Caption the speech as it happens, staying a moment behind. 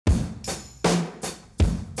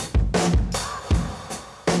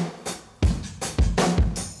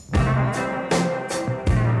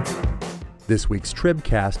This week's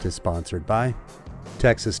TribCast is sponsored by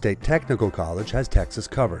Texas State Technical College has Texas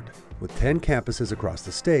covered. With 10 campuses across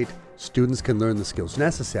the state, students can learn the skills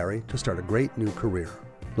necessary to start a great new career.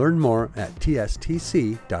 Learn more at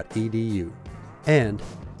tstc.edu. And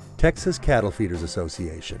Texas Cattle Feeders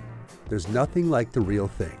Association. There's nothing like the real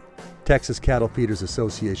thing. Texas Cattle Feeders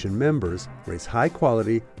Association members raise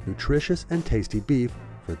high-quality, nutritious, and tasty beef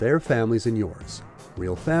for their families and yours.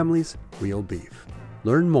 Real families, real beef.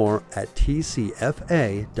 Learn more at tcfa.org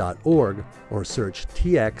or search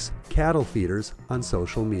TX Cattle Feeders on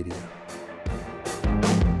social media.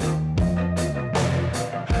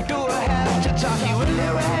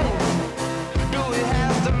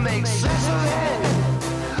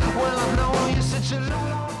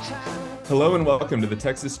 Hello and welcome to the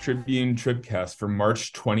Texas Tribune TribCast for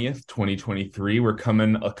March 20th, 2023. We're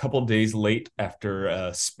coming a couple days late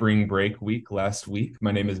after spring break week last week.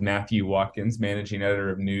 My name is Matthew Watkins, managing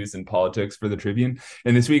editor of news and politics for the Tribune.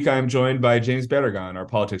 And this week I'm joined by James Berrigan, our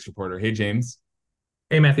politics reporter. Hey, James.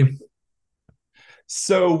 Hey, Matthew.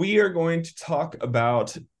 So we are going to talk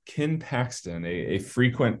about Ken Paxton, a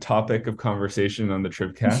frequent topic of conversation on the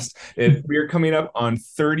TribCast. We are coming up on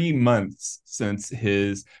 30 months since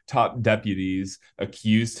his top deputies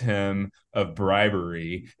accused him of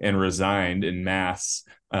bribery and resigned en masse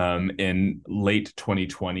in late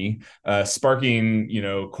 2020,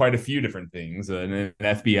 sparking, quite a few different things, an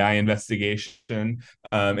FBI investigation,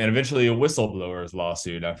 and eventually a whistleblower's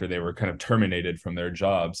lawsuit after they were kind of terminated from their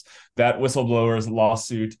jobs. That whistleblower's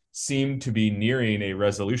lawsuit seemed to be nearing a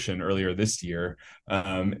resolution earlier this year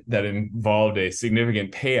that involved a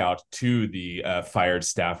significant payout to the fired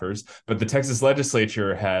staffers. But the Texas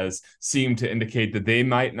Legislature has seemed to indicate that they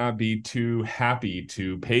might not be too happy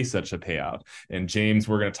to pay such a payout. And James,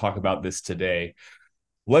 we're going to talk about this today.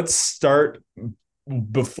 Let's start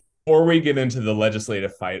before we get into the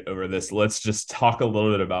legislative fight over this. Let's just talk a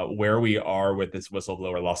little bit about where we are with this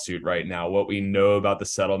whistleblower lawsuit right now, what we know about the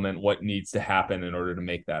settlement, what needs to happen in order to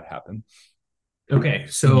make that happen. Okay,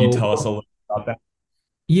 so can you tell us a little about that?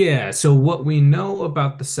 Yeah, so what we know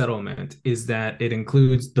about the settlement is that it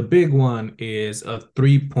includes, the big one is a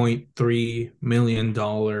 $3.3 million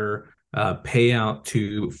payout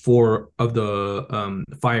to 4 of the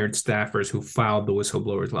fired staffers who filed the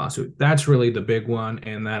whistleblowers lawsuit. That's really the big one,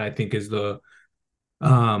 and that I think is the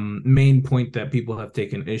main point that people have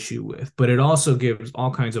taken issue with. But it also gives all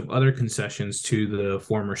kinds of other concessions to the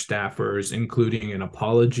former staffers, including an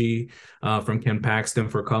apology from Ken Paxton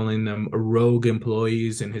for calling them rogue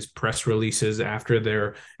employees in his press releases after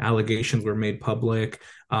their allegations were made public.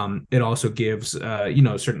 It also gives,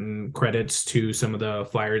 certain credits to some of the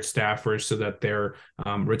fired staffers so that their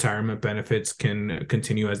retirement benefits can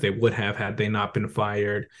continue as they would have had they not been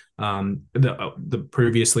fired. The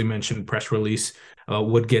previously mentioned press release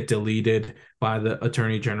would get deleted by the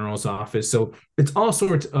Attorney General's office. So it's all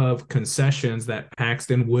sorts of concessions that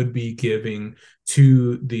Paxton would be giving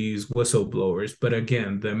to these whistleblowers. But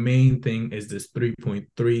again, the main thing is this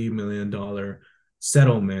 $3.3 million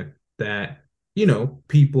settlement that,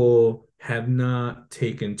 people have not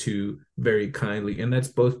taken to very kindly. And that's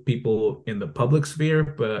both people in the public sphere,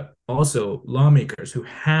 but also lawmakers who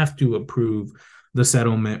have to approve the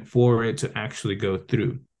settlement for it to actually go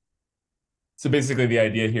through. So basically the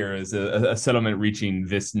idea here is a settlement reaching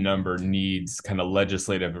this number needs kind of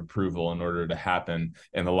legislative approval in order to happen,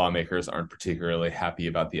 and the lawmakers aren't particularly happy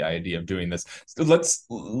about the idea of doing this. So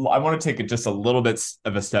I want to take it just a little bit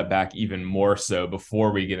of a step back, even more so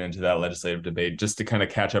before we get into that legislative debate, just to kind of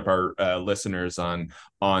catch up our listeners on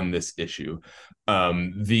this issue.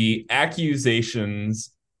 The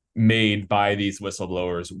accusations made by these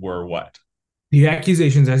whistleblowers were what? The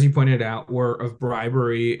accusations, as you pointed out, were of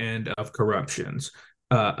bribery and of corruption.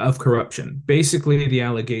 Basically, the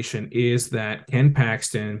allegation is that Ken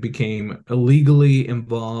Paxton became illegally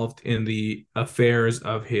involved in the affairs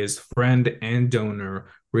of his friend and donor,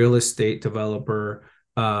 real estate developer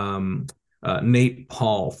Nate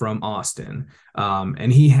Paul from Austin.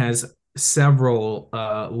 And he has several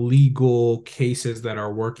legal cases that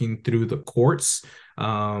are working through the courts,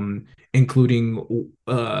 including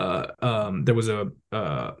there was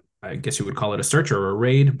I guess you would call it a search or a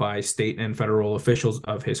raid by state and federal officials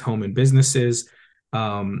of his home and businesses.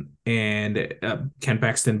 And Ken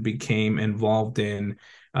Paxton became involved in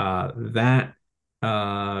that,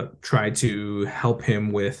 tried to help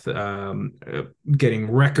him with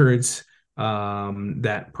getting records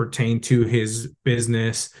that pertain to his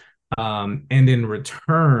business. And in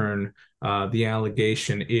return, the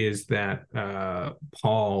allegation is that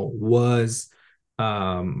Paul was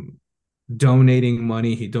donating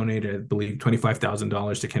money. He donated, I believe,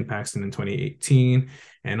 $25,000 to Ken Paxton in 2018,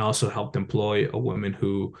 and also helped employ a woman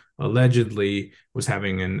who allegedly was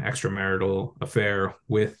having an extramarital affair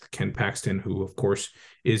with Ken Paxton, who, of course,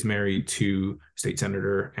 is married to State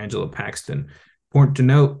Senator Angela Paxton. Important to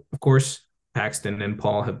note, of course, Paxton and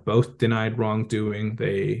Paul have both denied wrongdoing.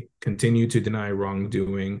 They continue to deny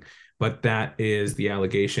wrongdoing, but that is the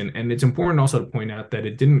allegation. And it's important also to point out that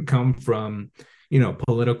it didn't come from,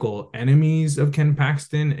 political enemies of Ken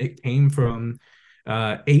Paxton. It came from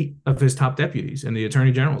 8 of his top deputies in the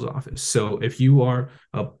Attorney General's office. So if you are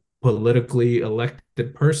a politically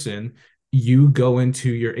elected person, you go into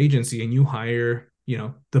your agency and you hire,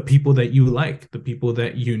 the people that you like, the people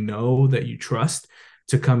that that you trust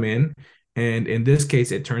to come in. And in this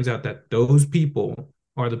case, it turns out that those people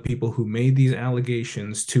are the people who made these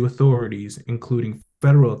allegations to authorities, including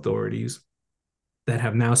federal authorities, that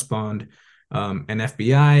have now spawned an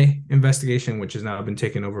FBI investigation, which has now been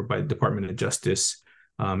taken over by the Department of Justice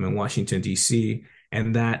in Washington, D.C.,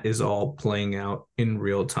 and that is all playing out in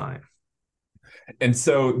real time. And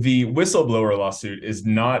so the whistleblower lawsuit is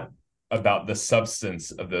not about the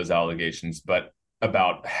substance of those allegations, but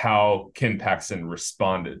about how Ken Paxton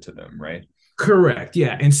responded to them, right? Correct.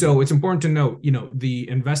 Yeah. And so it's important to note, the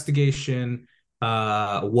investigation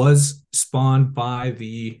was spawned by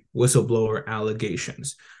the whistleblower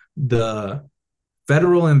allegations. The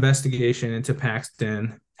federal investigation into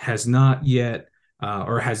Paxton has not yet, I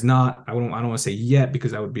don't want to say yet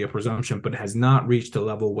because that would be a presumption, but has not reached a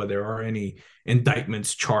level where there are any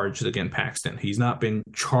indictments charged against Paxton. He's not been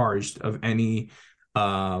charged of any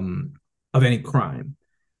crime.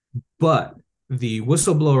 But the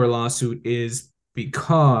whistleblower lawsuit is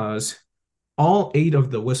because all 8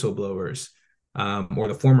 of the whistleblowers, or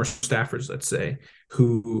the former staffers, let's say,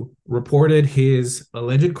 who reported his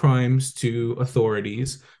alleged crimes to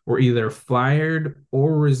authorities were either fired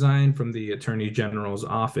or resigned from the Attorney General's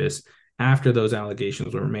office after those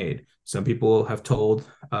allegations were made. Some people have told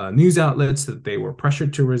news outlets that they were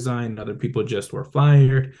pressured to resign. Other people just were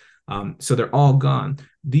fired. So they're all gone.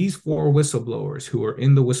 These 4 whistleblowers who are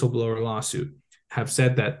in the whistleblower lawsuit have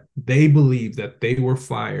said that they believe that they were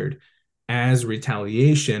fired as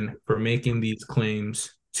retaliation for making these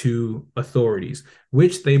claims to authorities,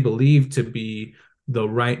 which they believe to be the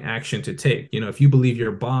right action to take. If you believe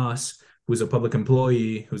your boss, who's a public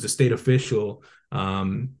employee, who's a state official,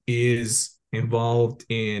 is involved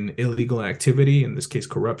in illegal activity, in this case,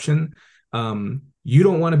 corruption, you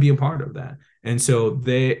don't want to be a part of that. And so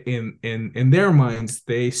they, in their minds,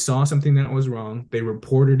 they saw something that was wrong. They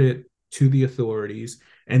reported it to the authorities.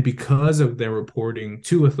 And because of their reporting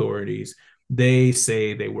to authorities, they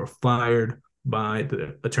say they were fired by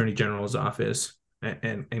the Attorney General's office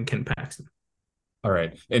and Ken Paxton. All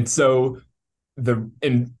right. And so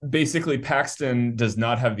basically Paxton does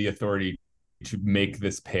not have the authority to make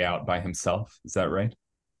this payout by himself. Is that right?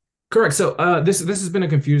 Correct. So this has been a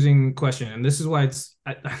confusing question, and this is why it's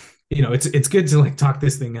good to talk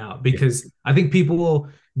this thing out, because I think people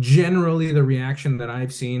generally, the reaction that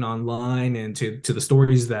I've seen online and to the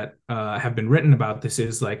stories that have been written about this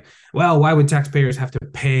is well, why would taxpayers have to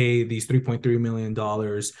pay these $3.3 million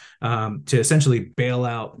to essentially bail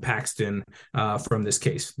out Paxton from this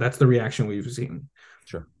case? That's the reaction we've seen.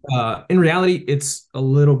 Sure. In reality, it's a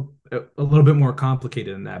little bit more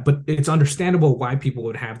complicated than that, but it's understandable why people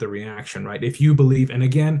would have the reaction, right? If you believe, and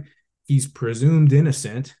again, he's presumed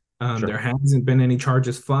innocent. Sure. There hasn't been any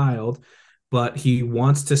charges filed, but he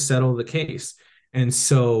wants to settle the case. And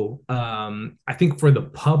so I think for the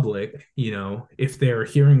public, if they're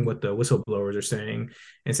hearing what the whistleblowers are saying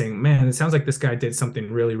and saying, man, it sounds like this guy did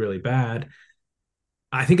something really, really bad,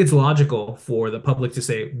 I think it's logical for the public to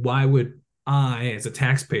say, why would I, as a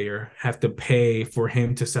taxpayer, have to pay for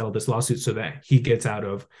him to settle this lawsuit so that he gets out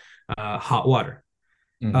of hot water?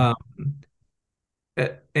 Mm-hmm.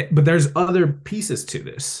 But there's other pieces to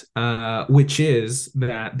this, which is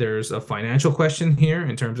that there's a financial question here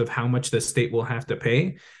in terms of how much the state will have to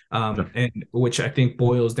pay, and which I think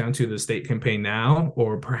boils down to the state can pay now,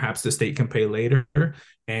 or perhaps the state can pay later,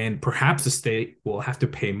 and perhaps the state will have to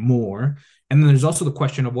pay more. And then there's also the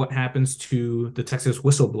question of what happens to the Texas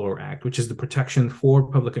Whistleblower Act, which is the protection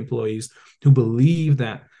for public employees who believe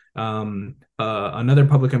that another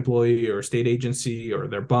public employee or state agency or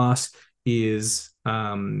their boss is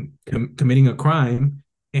committing a crime,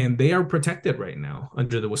 and they are protected right now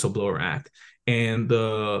under the Whistleblower Act. And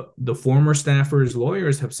the former staffers'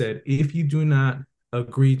 lawyers have said, if you do not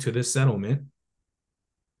agree to this settlement,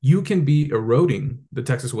 you can be eroding the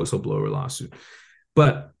Texas whistleblower lawsuit.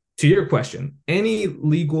 But to your question, any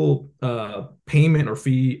legal payment or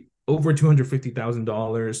fee over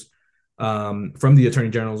 $250,000 from the Attorney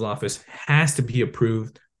General's office has to be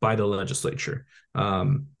approved by the legislature.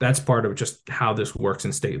 That's part of just how this works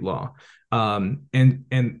in state law. And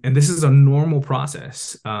this is a normal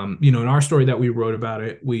process. In our story that we wrote about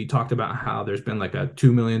it, we talked about how there's been like a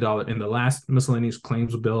 $2 million in the last miscellaneous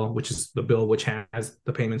claims bill, which is the bill which has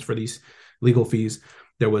the payments for these legal fees.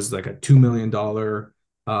 There was like a $2 million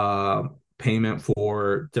payment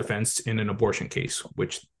for defense in an abortion case,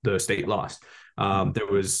 which the state lost. There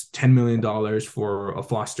was $10 million for a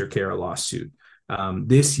foster care lawsuit.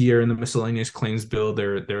 This year in the miscellaneous claims bill,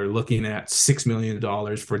 they're looking at $6 million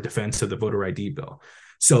for defense of the voter ID bill.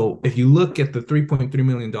 So if you look at the $3.3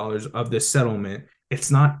 million of this settlement,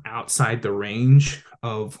 it's not outside the range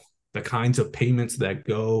of the kinds of payments that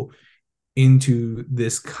go into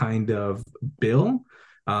this kind of bill.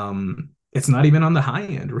 It's not even on the high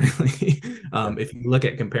end, really, if you look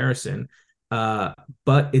at comparison.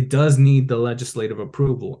 But it does need the legislative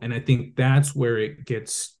approval. And I think that's where it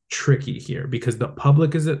gets tricky here, because the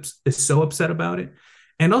public is so upset about it.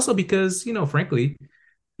 And also because, frankly,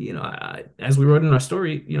 as we wrote in our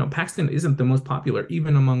story, Paxton isn't the most popular,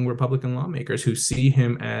 even among Republican lawmakers who see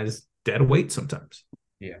him as dead weight sometimes.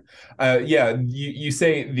 Yeah. You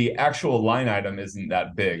say the actual line item isn't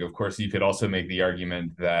that big. Of course, you could also make the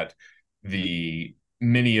argument that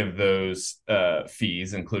many of those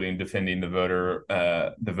fees, including defending the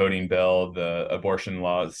voting bill, the abortion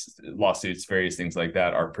lawsuits, various things like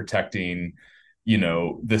that, are protecting,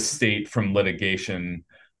 the state from litigation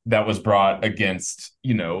that was brought against,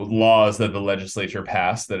 laws that the legislature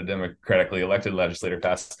passed, that a democratically elected legislator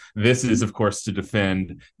passed. This is, of course, to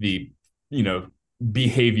defend the,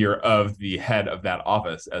 behavior of the head of that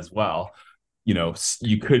office as well.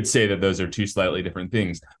 You could say that those are two slightly different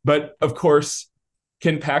things, but of course,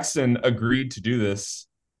 Ken Paxton agreed to do this,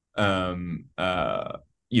 agreed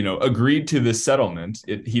to this settlement.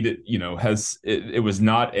 It was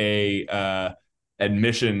not a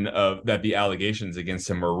admission of that the allegations against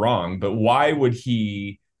him were wrong, but why would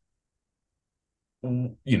he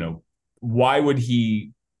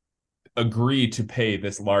agree to pay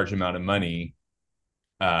this large amount of money,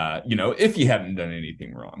 if he hadn't done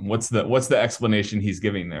anything wrong? What's the explanation he's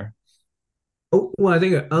giving there? Oh, well, I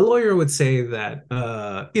think a lawyer would say that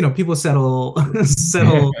people settle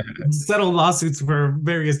lawsuits for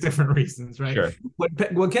various different reasons, right? Sure.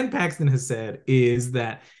 What Ken Paxton has said is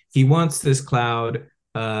that he wants this cloud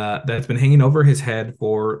that's been hanging over his head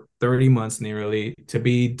for 30 months nearly to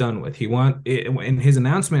be done with. In his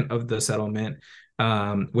announcement of the settlement,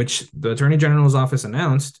 which the Attorney General's office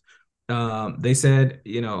announced, they said,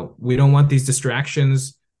 we don't want these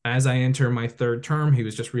distractions as I enter my third term. He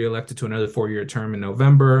was just reelected to another 4-year term in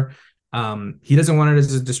November. He doesn't want it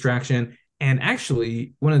as a distraction. And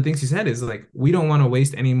actually, one of the things he said is like, we don't want to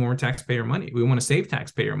waste any more taxpayer money. We want to save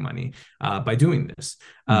taxpayer money by doing this.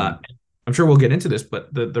 I'm sure we'll get into this,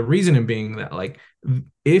 but the reason being that, like,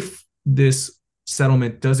 if this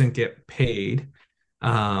settlement doesn't get paid,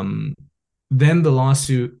 then the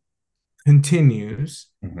lawsuit continues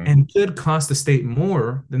and could cost the state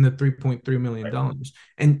more than the $3.3 million. Right.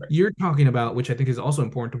 And you're talking about, which I think is also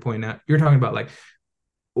important to point out, you're talking about like,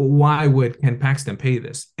 why would Ken Paxton pay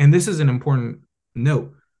this? And this is an important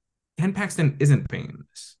note. Ken Paxton isn't paying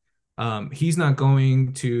this. He's not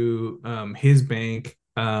going to his bank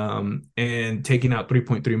and taking out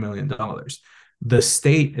 $3.3 million. The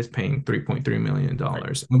state is paying $3.3 million.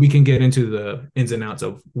 Right. And we can get into the ins and outs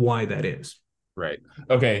of why that is. Right.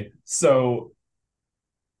 Okay. So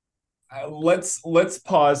let's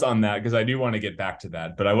pause on that, because I do want to get back to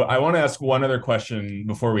that. But I want to ask one other question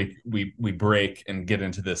before we break and get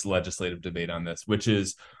into this legislative debate on this, which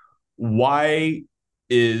is, why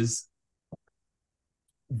is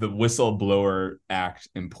the Whistleblower Act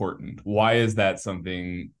important? Why is that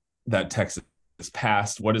something that Texas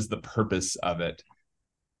passed? What is the purpose of it,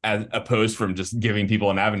 as opposed from just giving people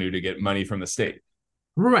an avenue to get money from the state?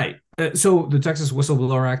 Right. So the Texas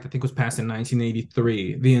Whistleblower Act, I think, was passed in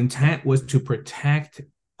 1983. The intent was to protect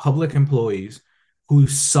public employees who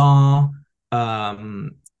saw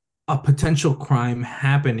a potential crime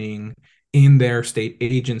happening in their state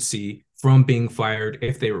agency from being fired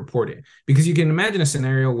if they report it. Because you can imagine a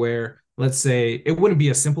scenario where, let's say, it wouldn't be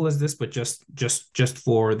as simple as this, but just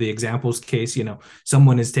for the example's case,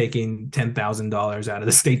 someone is taking $10,000 out of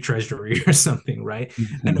the state treasury or something, right?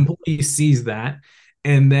 An employee sees that,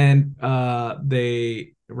 and then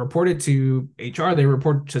they report it to HR, they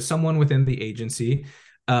report it to someone within the agency,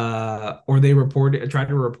 or they try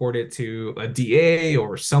to report it to a DA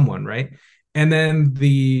or someone, right? And then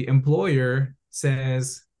the employer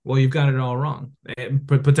says, well, you've got it all wrong.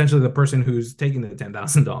 But potentially the person who's taking the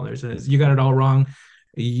 $10,000 says, you got it all wrong.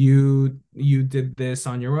 you did this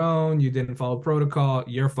on your own, you didn't follow protocol,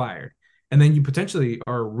 you're fired. And then you potentially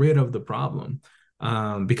are rid of the problem,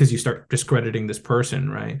 because you start discrediting this person,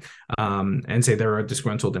 right? And say they're a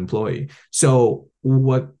disgruntled employee. So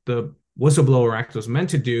what the Whistleblower Act was meant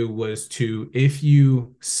to do was to, if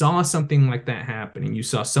you saw something like that happening, you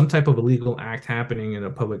saw some type of illegal act happening in a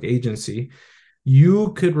public agency,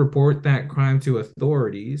 you could report that crime to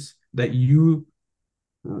authorities that you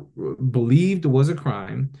believed was a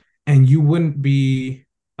crime, and you wouldn't be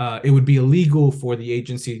it would be illegal for the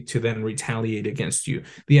agency to then retaliate against you.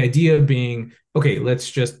 The idea being, okay, let's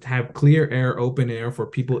just have clear air, open air for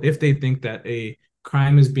people, if they think that a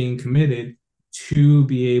crime is being committed, to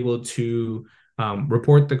be able to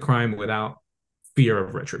report the crime without fear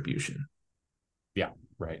of retribution. Yeah,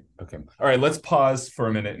 right. Okay. All right, let's pause for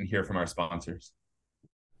a minute and hear from our sponsors.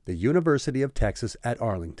 The University of Texas at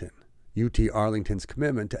Arlington. UT Arlington's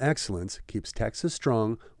commitment to excellence keeps Texas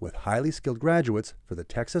strong with highly skilled graduates for the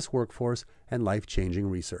Texas workforce and life-changing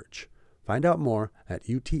research. Find out more at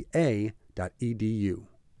uta.edu.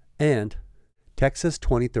 And Texas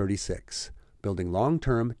 2036, building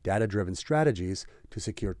long-term data-driven strategies to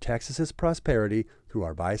secure Texas's prosperity through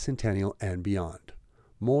our bicentennial and beyond.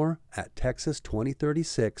 More at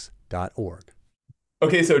texas2036.org.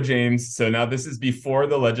 Okay, so James, so now this is before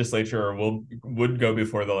the legislature, or would go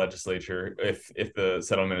before the legislature if the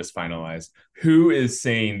settlement is finalized. Who is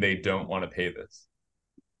saying they don't want to pay this?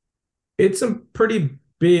 It's some pretty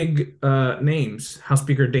big names. House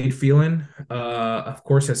Speaker Dade Phelan, of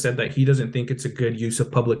course, has said that he doesn't think it's a good use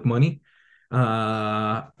of public money.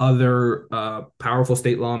 Other powerful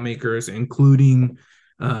state lawmakers, including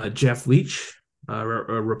Jeff Leach, a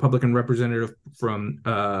Republican representative from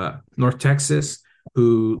North Texas,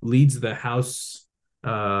 who leads the House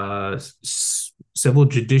Civil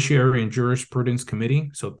Judiciary and Jurisprudence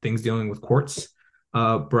Committee, so things dealing with courts,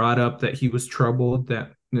 brought up that he was troubled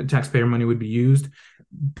that taxpayer money would be used.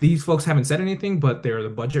 These folks haven't said anything, but they're the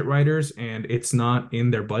budget writers, and it's not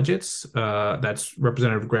in their budgets. That's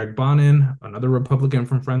Representative Greg Bonin, another Republican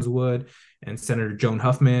from Friendswood, and Senator Joan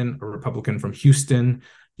Huffman, a Republican from Houston.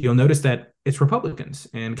 You'll notice that it's Republicans,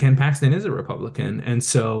 and Ken Paxton is a Republican. And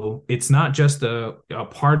so it's not just a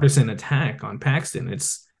partisan attack on Paxton.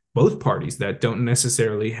 It's both parties that don't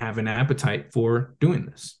necessarily have an appetite for doing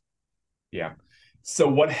this. Yeah. So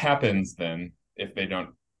what happens then if they don't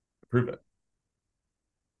approve it?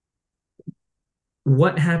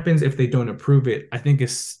 What happens if they don't approve it, I think,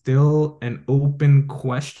 is still an open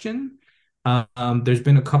question. There's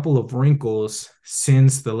been a couple of wrinkles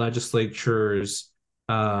since the legislature's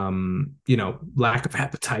lack of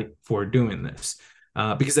appetite for doing this.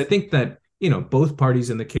 Because I think that, both parties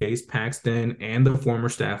in the case, Paxton and the former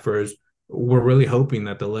staffers, were really hoping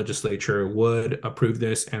that the legislature would approve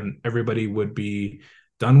this and everybody would be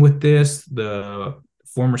done with this. The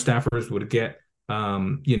former staffers would get,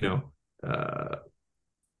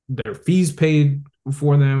 their fees paid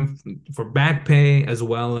for them for back pay, as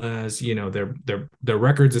well as, their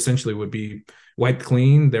records essentially would be wiped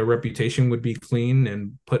clean. Their reputation would be clean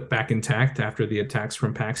and put back intact after the attacks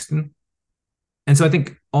from Paxton. And so I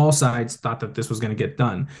think all sides thought that this was going to get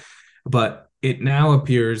done, but it now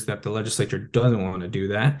appears that the legislature doesn't want to do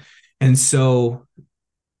that. And so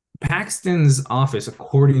Paxton's office,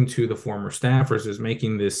 according to the former staffers, is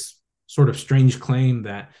making this sort of strange claim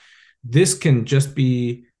that this can just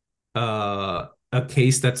be a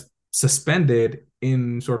case that's suspended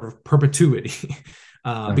in sort of perpetuity.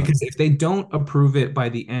 Because if they don't approve it by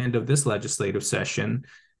the end of this legislative session,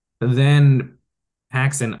 then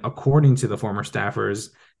Paxton, according to the former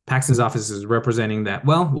staffers, Paxton's office is representing that,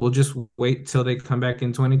 well, we'll just wait till they come back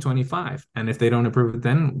in 2025. And if they don't approve it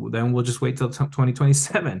then we'll just wait till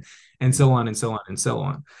 2027, and so on and so on and so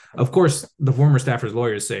on. Of course, the former staffers'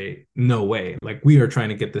 lawyers say, no way. Like, we are trying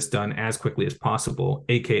to get this done as quickly as possible,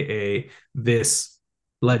 aka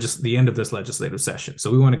the end of this legislative session. So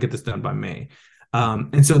we want to get this done by May.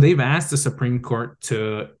 And so they've asked the Supreme Court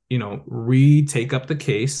to, retake up the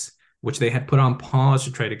case, which they had put on pause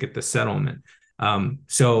to try to get the settlement.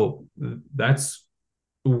 So that's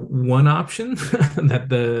one option, that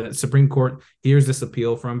the Supreme Court hears this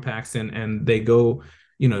appeal from Paxton and they go,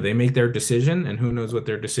 they make their decision, and who knows what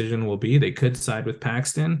their decision will be. They could side with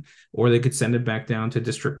Paxton, or they could send it back down to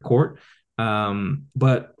district court.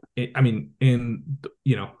 But in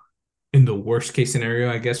the worst case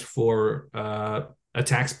scenario, I guess, for a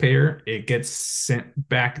taxpayer, it gets sent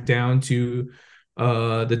back down to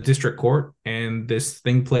the district court, and this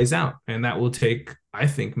thing plays out. And that will take, I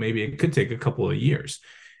think, maybe it could take a couple of years.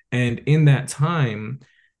 And in that time,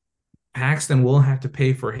 Paxton will have to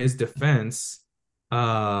pay for his defense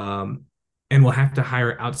and will have to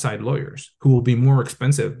hire outside lawyers who will be more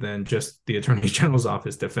expensive than just the attorney general's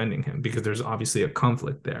office defending him, because there's obviously a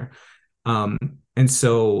conflict there. Um, and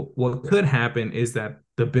so what could happen is that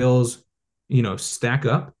the bills, stack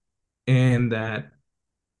up, and that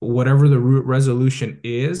whatever the resolution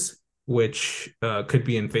is, which could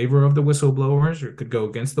be in favor of the whistleblowers or could go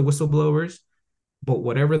against the whistleblowers, but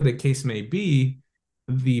whatever the case may be,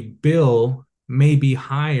 the bill may be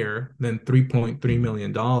higher than $3.3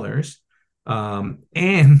 million.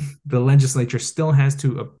 And the legislature still has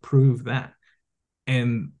to approve that.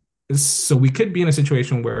 And so we could be in a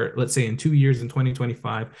situation where, let's say in 2 years, in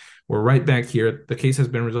 2025, we're right back here. The case has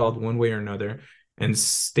been resolved one way or another, and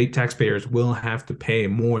state taxpayers will have to pay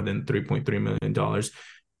more than $3.3 million.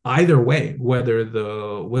 Either way, whether the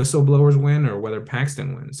whistleblowers win or whether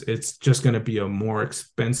Paxton wins, it's just going to be a more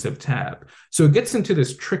expensive tab. So it gets into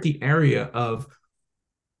this tricky area of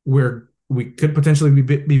where we could potentially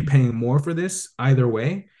be paying more for this either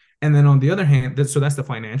way. And then on the other hand, so that's the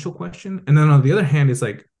financial question. And then on the other hand, it's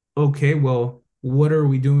like, okay, well, what are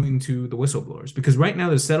we doing to the whistleblowers? Because right now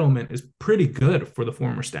the settlement is pretty good for the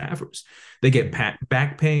former staffers. They get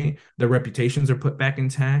back pay, their reputations are put back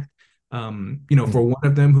intact. For one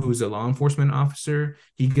of them who's a law enforcement officer,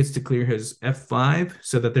 he gets to clear his F5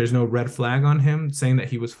 so that there's no red flag on him saying that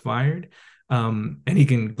he was fired, and he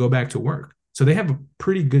can go back to work. So they have a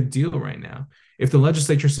pretty good deal right now. If the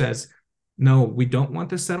legislature says, no, we don't want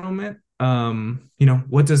this settlement,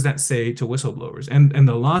 what does that say to whistleblowers? And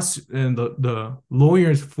the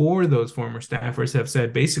lawyers for those former staffers have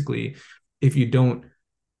said, basically, if you don't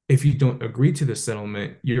agree to the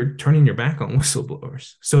settlement, you're turning your back on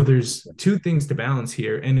whistleblowers. So there's two things to balance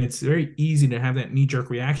here. And it's very easy to have that knee-jerk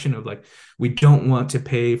reaction of like, we don't want to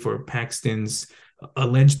pay for Paxton's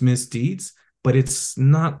alleged misdeeds, but it's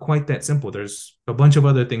not quite that simple. There's a bunch of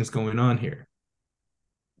other things going on here.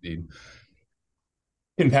 Indeed.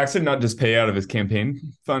 Can Paxton not just pay out of his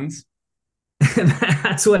campaign funds?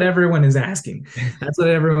 That's what everyone is asking.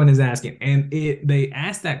 And they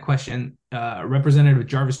asked that question. Representative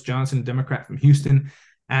Jarvis Johnson, Democrat from Houston,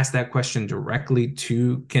 asked that question directly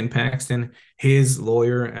to Ken Paxton. His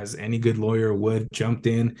lawyer, as any good lawyer would, jumped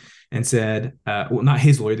in and said, not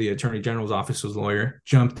his lawyer, the Attorney General's office's lawyer,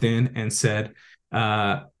 jumped in and said,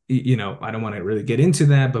 I don't want to really get into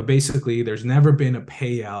that, but basically there's never been a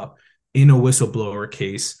payout in a whistleblower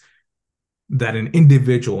case that an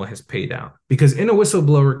individual has paid out. Because in a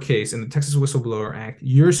whistleblower case, in the Texas Whistleblower Act,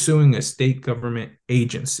 you're suing a state government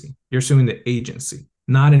agency. You're suing the agency,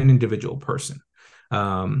 not an individual person.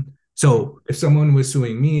 So if someone was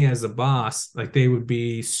suing me as a boss, like they would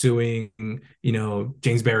be suing,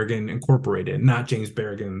 James Berrigan Incorporated, not James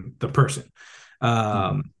Berrigan, the person.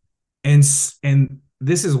 And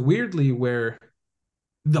this is weirdly where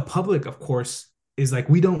the public, of course, is like,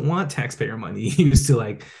 we don't want taxpayer money used to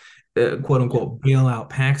like, quote unquote, bail out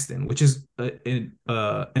Paxton, which is an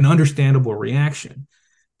understandable reaction.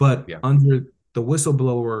 But under the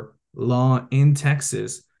whistleblower law in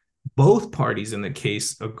Texas, both parties in the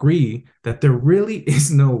case agree that there really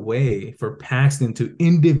is no way for Paxton to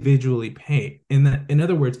individually pay. In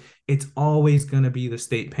other words, it's always going to be the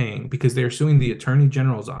state paying, because they're suing the Attorney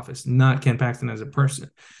General's office, not Ken Paxton as a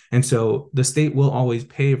person. And so the state will always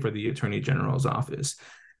pay for the Attorney General's office.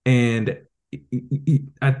 And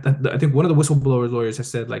I think one of the whistleblower lawyers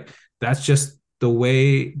has said, like, that's just the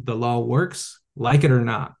way the law works, like it or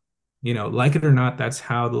not. Like it or not, that's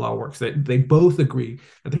how the law works. That they both agree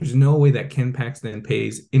that there's no way that Ken Paxton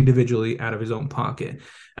pays individually out of his own pocket.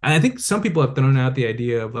 And I think some people have thrown out the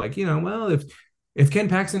idea of like, well, if Ken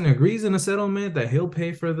Paxton agrees in a settlement that he'll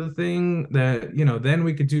pay for the thing, that, then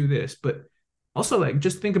we could do this. But also, like,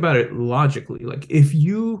 just think about it logically. Like,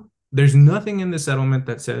 there's nothing in the settlement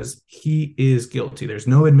that says he is guilty. There's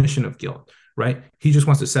no admission of guilt, right? He just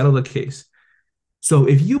wants to settle the case. So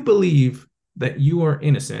if you believe that you are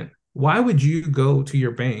innocent, why would you go to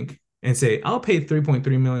your bank and say, I'll pay $3.3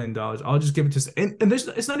 million. I'll just give it to, and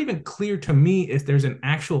it's not even clear to me if there's an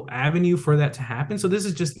actual avenue for that to happen. So this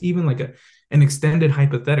is just even like an extended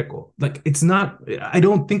hypothetical. Like, it's not, I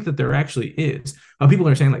don't think that there actually is. People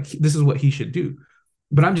are saying like, this is what he should do.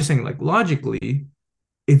 But I'm just saying, like, logically,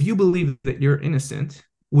 if you believe that you're innocent,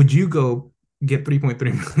 would you go get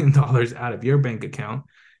 $3.3 million out of your bank account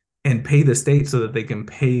and pay the state so that they can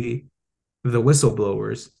pay the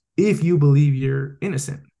whistleblowers if you believe you're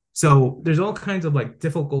innocent? So there's all kinds of like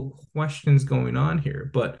difficult questions going on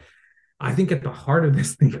here. But I think at the heart of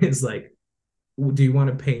this thing is like, do you want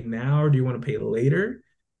to pay now or do you want to pay later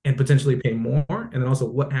and potentially pay more? And then also,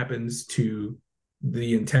 what happens to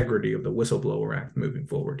the integrity of the Whistleblower Act moving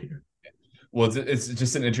forward here? Well, it's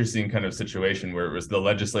just an interesting kind of situation where it was the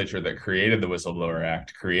legislature that created the Whistleblower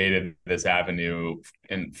Act, created this avenue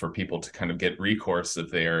and for people to kind of get recourse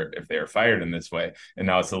if they are fired in this way, and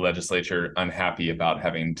now it's the legislature unhappy about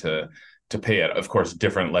having to pay it. Of course,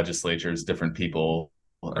 different legislatures, different people.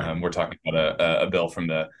 We're talking about a bill from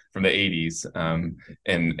the 80s,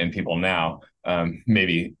 and people now.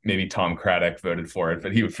 Maybe Tom Craddock voted for it,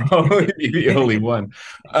 but he would probably be the only one.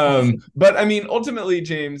 But I mean, ultimately,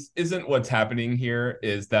 James, isn't what's happening here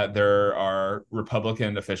is that there are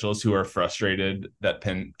Republican officials who are frustrated that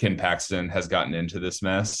Ken Paxton has gotten into this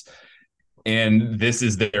mess. And this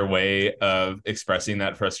is their way of expressing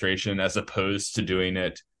that frustration, as opposed to doing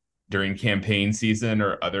it during campaign season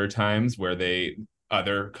or other times where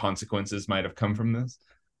other consequences might have come from this?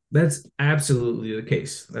 That's absolutely the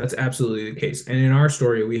case. That's absolutely the case. And in our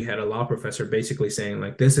story, we had a law professor basically saying,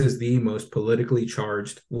 like, this is the most politically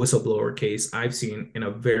charged whistleblower case I've seen in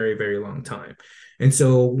a very, very long time. And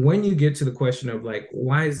so when you get to the question of, like,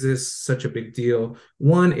 why is this such a big deal?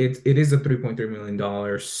 One, it is a $3.3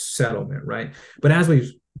 million settlement, right? But as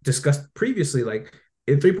we've discussed previously, like,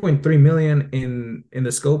 3.3 million in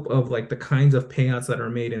the scope of, like, the kinds of payouts that are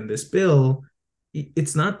made in this bill,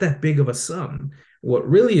 it's not that big of a sum. What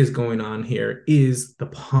really is going on here is the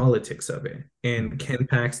politics of it. And Ken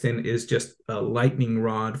Paxton is just a lightning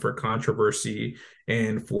rod for controversy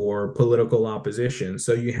and for political opposition.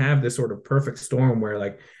 So you have this sort of perfect storm where,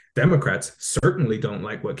 like, Democrats certainly don't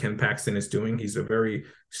like what Ken Paxton is doing. He's a very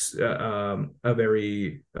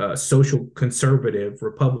social conservative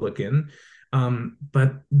Republican.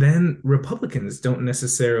 But then Republicans don't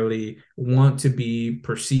necessarily want to be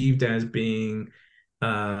perceived as being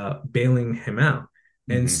bailing him out.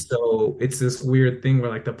 And so it's this weird thing where,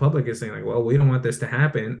 like, the public is saying, like, well, we don't want this to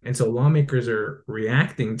happen. And so lawmakers are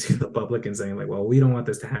reacting to the public and saying, like, well, we don't want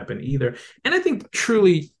this to happen either. And I think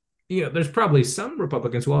truly, there's probably some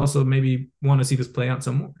Republicans who also maybe want to see this play out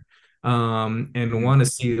some more. And want to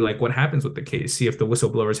see, like, what happens with the case, see if the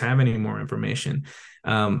whistleblowers have any more information.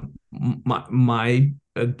 My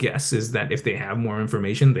guess is that if they have more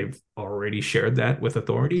information, they've already shared that with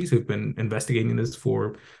authorities who've been investigating this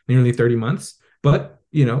for nearly 30 months. But,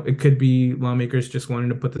 it could be lawmakers just wanting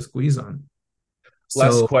to put the squeeze on.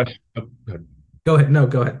 Last question. Oh, go ahead. No,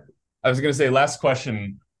 go ahead. I was going to say, last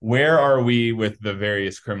question. Where are we with the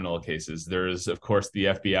various criminal cases? There's, of course, the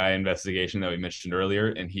FBI investigation that we mentioned earlier,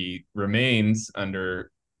 and he remains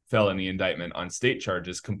under felony indictment on state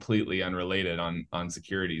charges completely unrelated on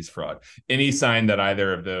securities fraud. Any sign that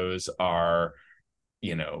either of those are,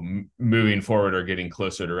 moving forward or getting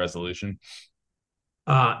closer to resolution?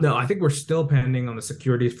 No, I think we're still pending on the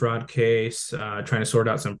securities fraud case, trying to sort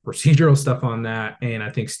out some procedural stuff on that. And I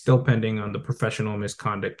think still pending on the professional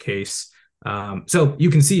misconduct case. So you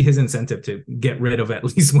can see his incentive to get rid of at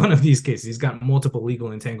least one of these cases. He's got multiple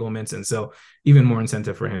legal entanglements, and so even more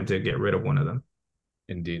incentive for him to get rid of one of them.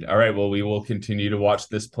 Indeed. All right. Well, we will continue to watch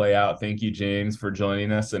this play out. Thank you, James, for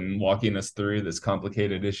joining us and walking us through this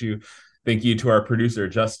complicated issue. Thank you to our producer,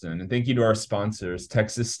 Justin, and thank you to our sponsors,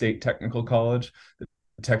 Texas State Technical College, the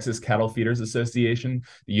Texas Cattle Feeders Association,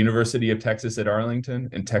 the University of Texas at Arlington,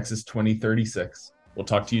 and Texas 2036. We'll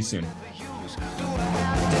talk to you soon.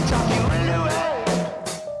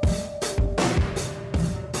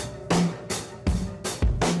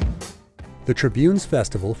 The Tribune's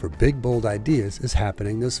Festival for Big Bold Ideas is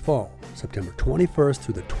happening this fall, September 21st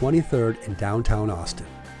through the 23rd in downtown Austin.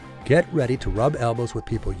 Get ready to rub elbows with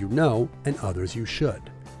people you know and others you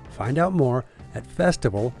should. Find out more at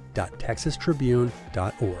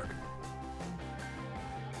festival.texastribune.org.